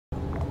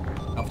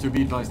Alpha 2,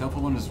 be advised, Alpha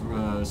 1 is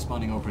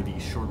spawning over the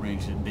short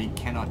range and they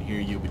cannot hear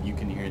you, but you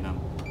can hear them.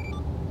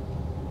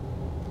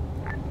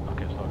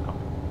 Okay, so I'll come.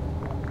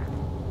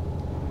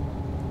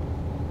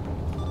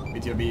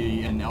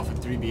 BTRB and Alpha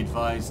 3, be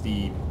advised,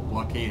 the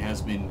blockade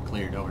has been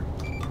cleared, over.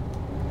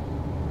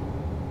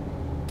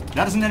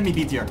 That is an enemy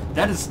BTR.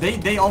 That is,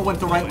 they all went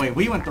the right way.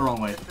 We went the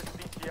wrong way.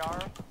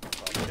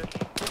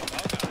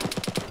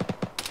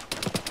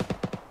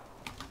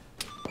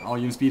 All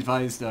units be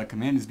advised,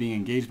 command is being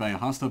engaged by a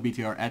hostile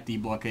BTR at the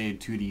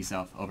blockade to the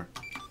south, over.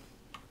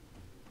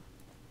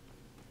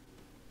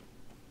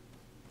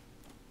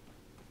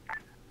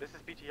 This is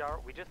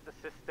BTR. We just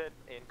assisted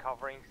in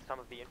covering some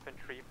of the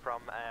infantry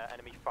from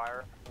enemy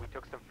fire. We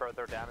took some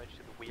further damage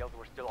to the wheels.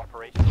 We're still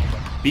operational.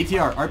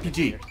 BTR,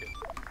 RPG.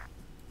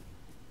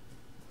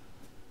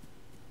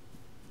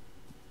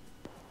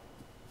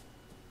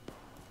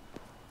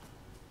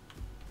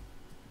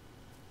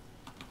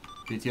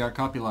 BTR,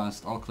 copy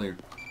last, all clear.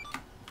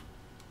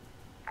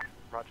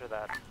 Roger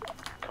that.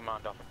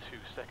 Command Alpha 2,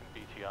 second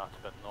BTR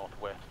to the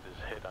northwest is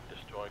hit and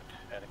destroyed.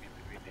 Enemy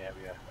between the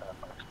area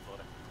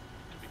exploding.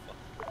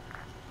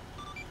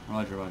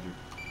 Roger, roger.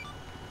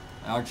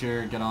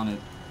 Archer, get on it.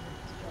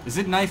 Is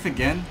it knife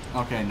again?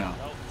 Okay, no.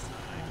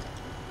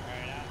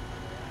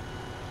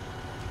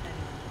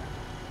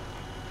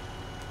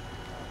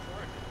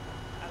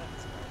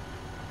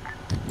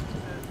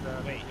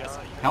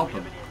 Help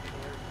him.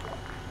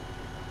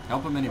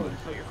 Help him anyway.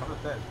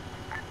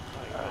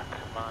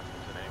 Command,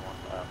 isn't anyone?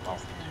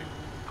 Alpha 2,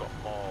 got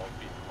more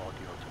beacon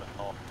audio to the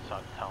north side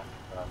of town.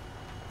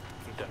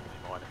 Definitely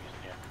more enemies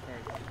near.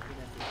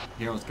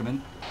 Heroes, come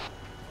in.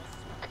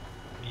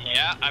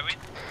 Yeah, I win.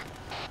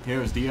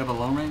 Heroes, do you have a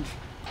long range?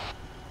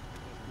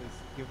 Please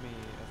give me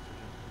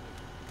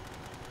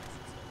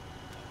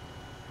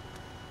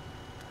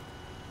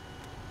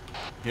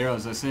estrogen.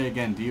 Heroes, I say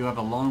again, do you have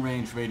a long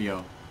range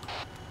radio?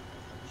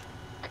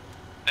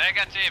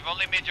 Negative,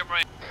 only medium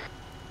range.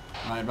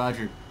 Alright,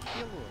 roger.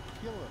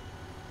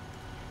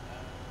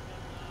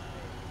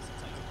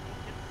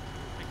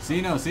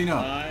 Sino.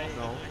 No.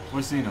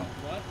 Where's Sino?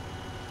 What?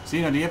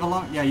 Sino, do you have a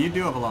long... Yeah, you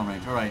do have a long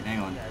range. Alright, hang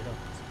on. Yeah, I don't.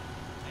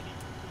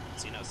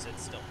 Sino, sit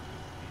still. You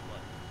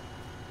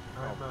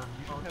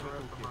should have a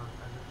toolkit.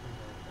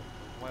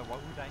 Why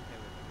would I have it?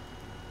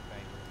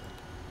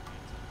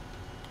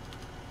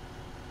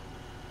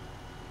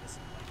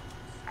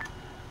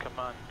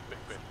 Command,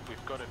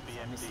 we've got a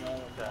BMD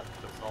down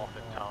to the north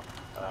in town.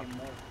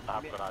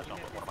 I've got eyes on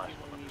one of my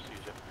squadron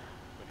sees it.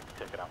 We need to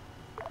take it out.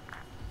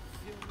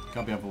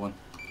 Copy Alpha 1.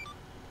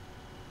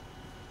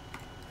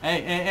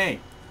 Hey!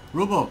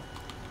 Ruble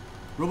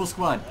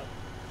squad.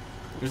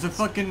 There's a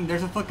fucking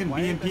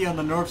BMP on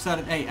the north side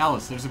of... Hey,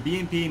 Alice, there's a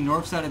BMP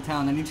north side of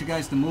town. I need you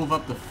guys to move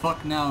up the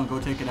fuck now and go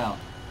take it out.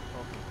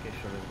 Okay,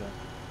 sure, let's go.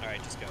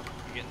 Alright, just go.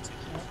 You're getting too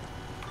close.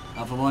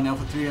 Alpha 1,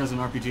 Alpha 3 has an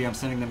RPG. I'm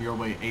sending them your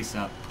way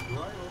ASAP. Do I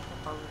also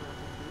have an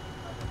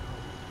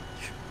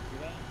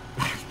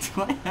RPG?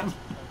 Do I have...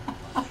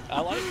 I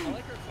like our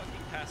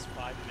fucking past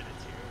 5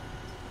 minutes here.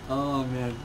 Oh, man.